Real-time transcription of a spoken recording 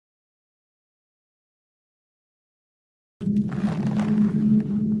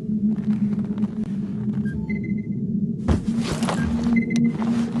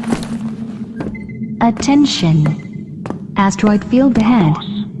Attention! Asteroid field ahead.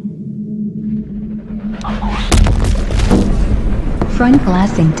 Front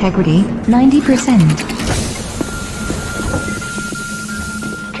glass integrity, 90%.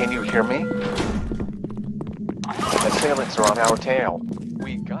 Can you hear me? Assailants are on our tail.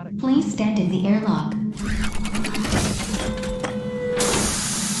 We got it. Please stand in the airlock.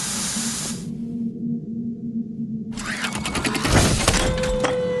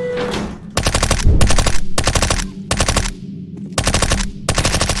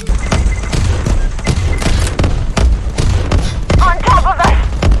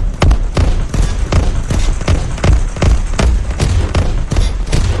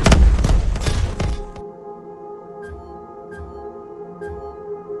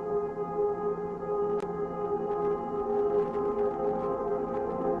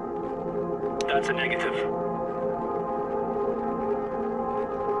 That's a negative.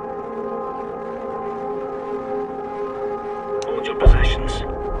 Hold your possessions.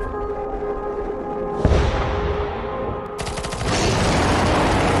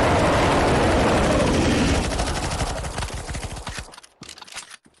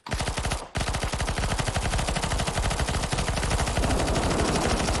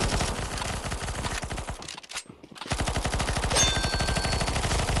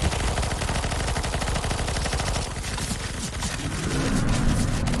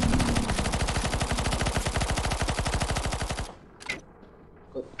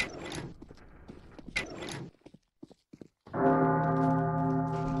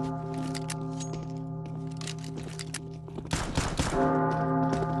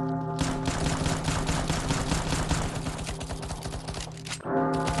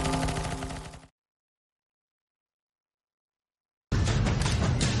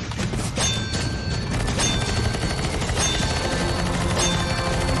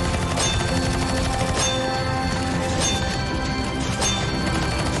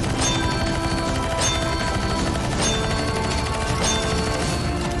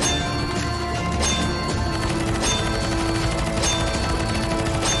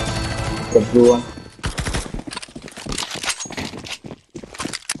 The blue one.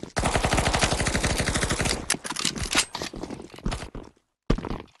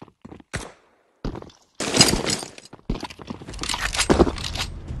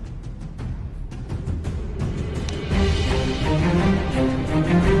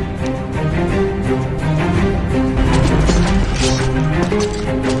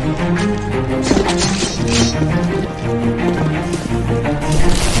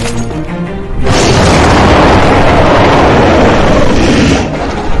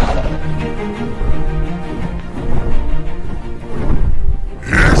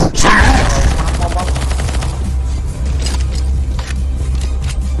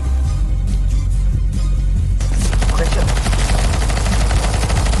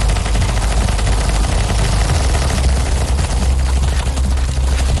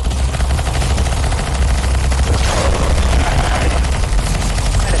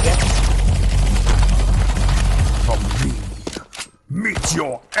 Meet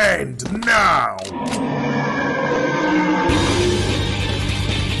your end now!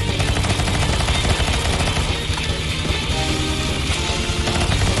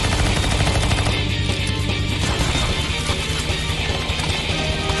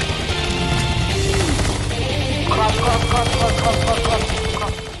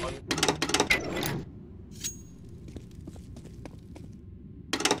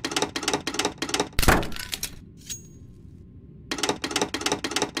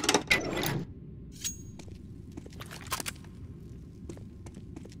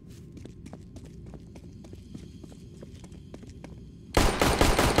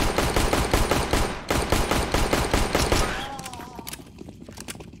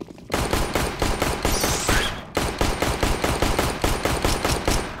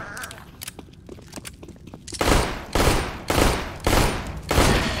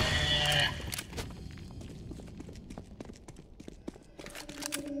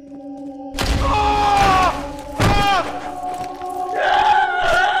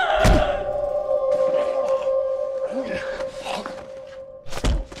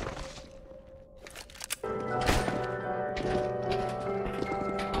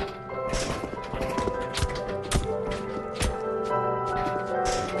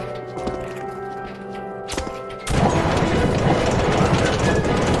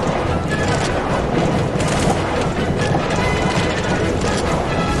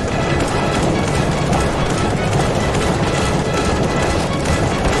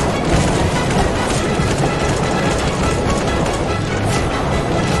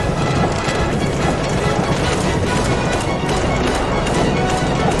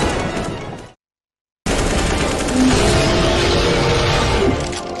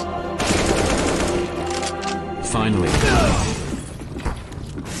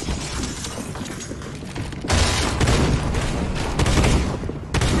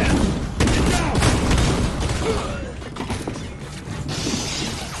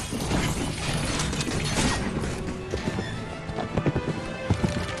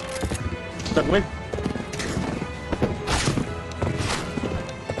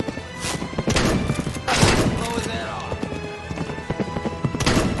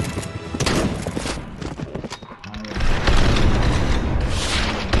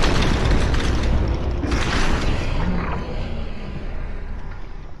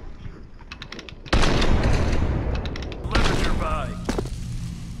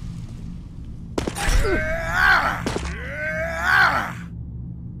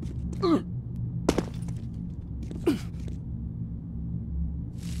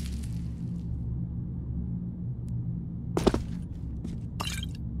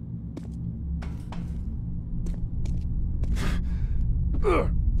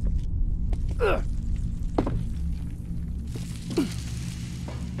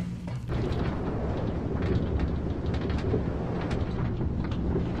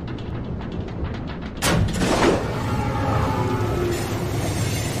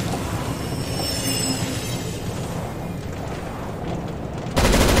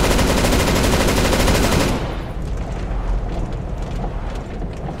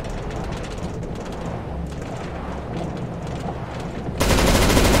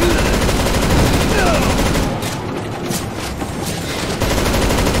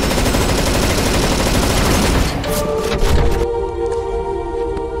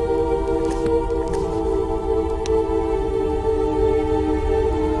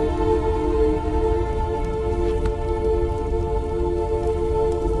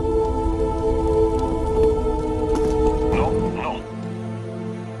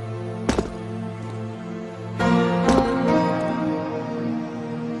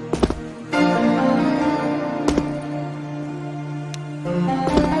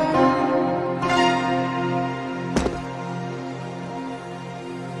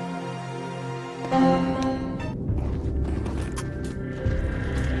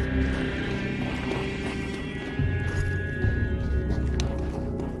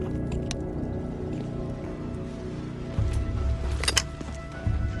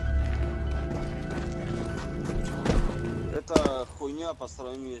 Это хуйня по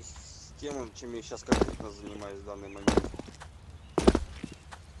сравнению с тем, чем я сейчас конкретно занимаюсь в данный момент.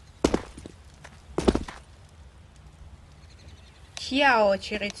 Чья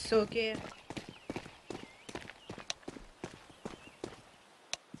очередь, суки?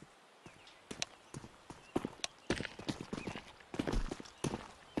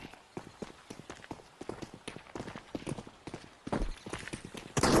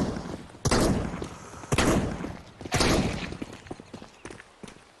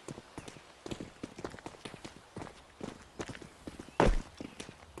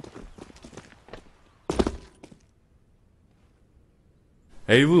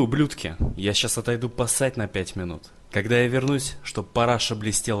 Эй вы, ублюдки, я сейчас отойду поссать на 5 минут. Когда я вернусь, чтоб параша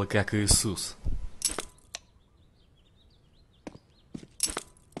блестела, как Иисус.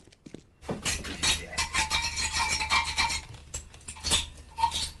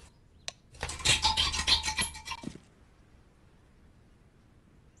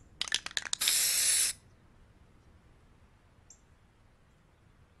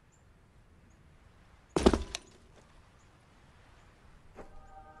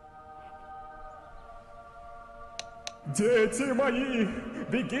 Дети мои,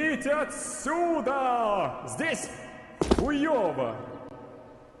 бегите отсюда! Здесь хуёво!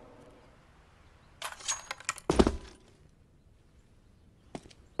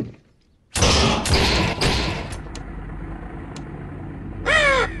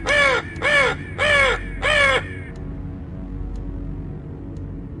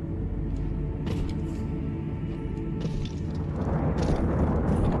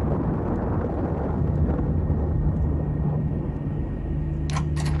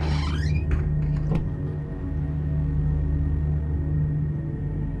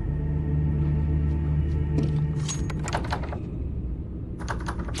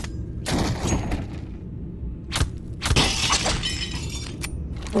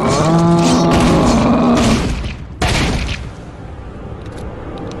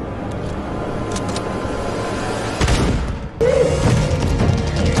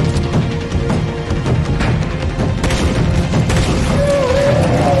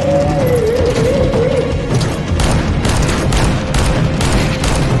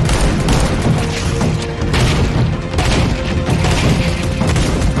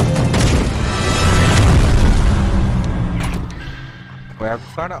 I'm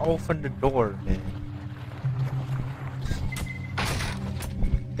trying to open the door, man.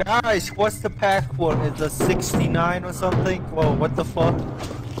 Guys, what's the password? Is it 69 or something? Whoa, what the fuck?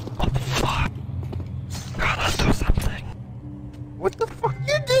 What the fuck? God, let's do something. What the fuck?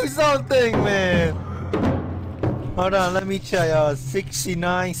 You do something, man! Hold on, let me check.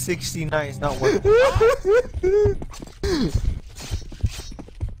 69 is not working.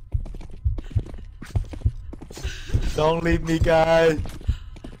 Don't leave me, guys.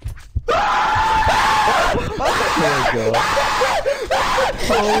 There we go.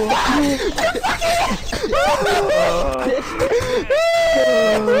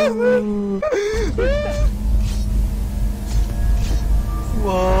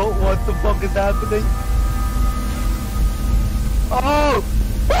 Whoa, what the fuck is happening? Oh!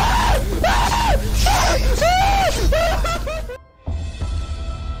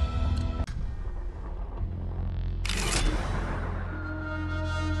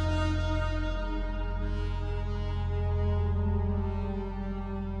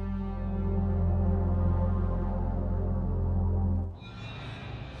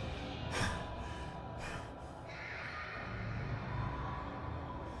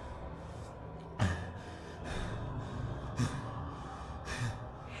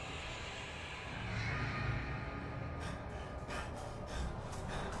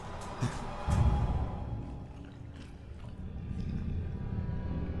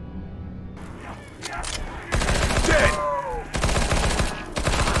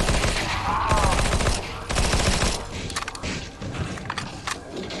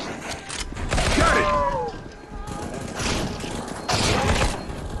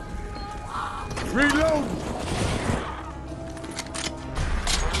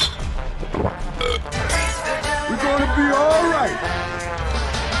 We're gonna be alright!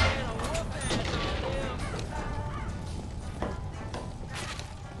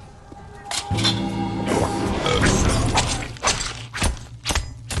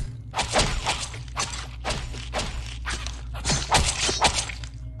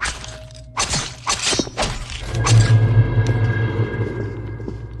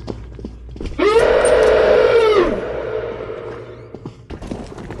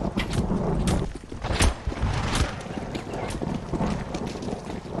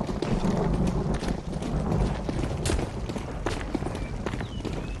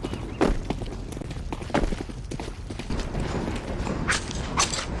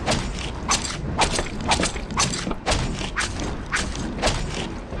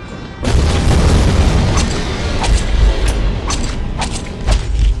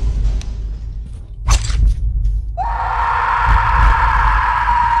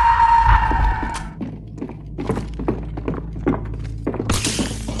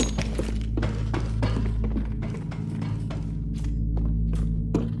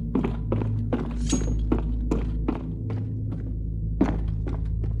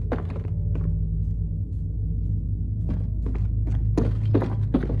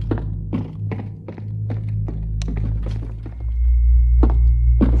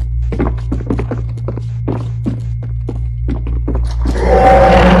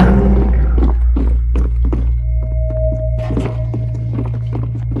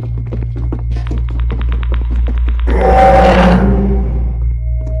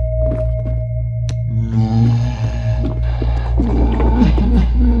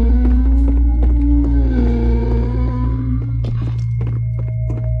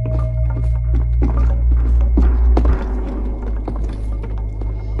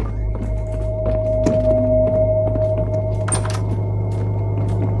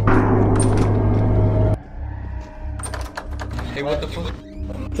 Hey, what the fuck?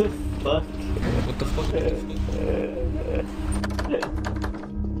 What the fuck? What the fuck?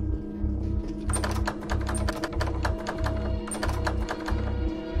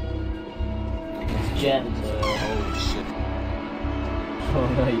 It's Jen. Oh shit. Oh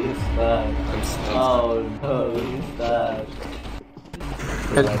no, you stuck. I'm stuck. Oh no, you stuck.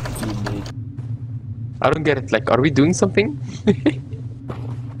 I don't get it. Like, are we doing something?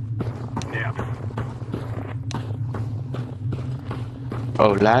 Yeah.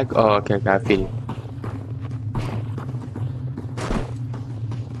 Oh, lag? Oh, okay, okay, I feel it.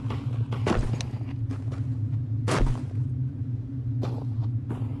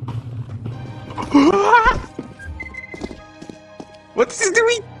 What is he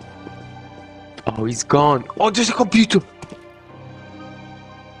doing? Oh, he's gone. Oh, there's a computer.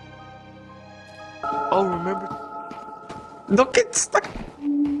 Oh, remember? Don't get stuck.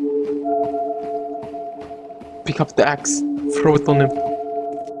 Pick up the axe. Throw it on him.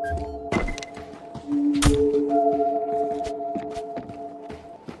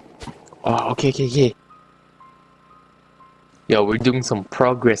 Oh, okay, okay, okay. Yeah, we're doing some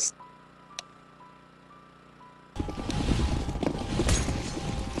progress.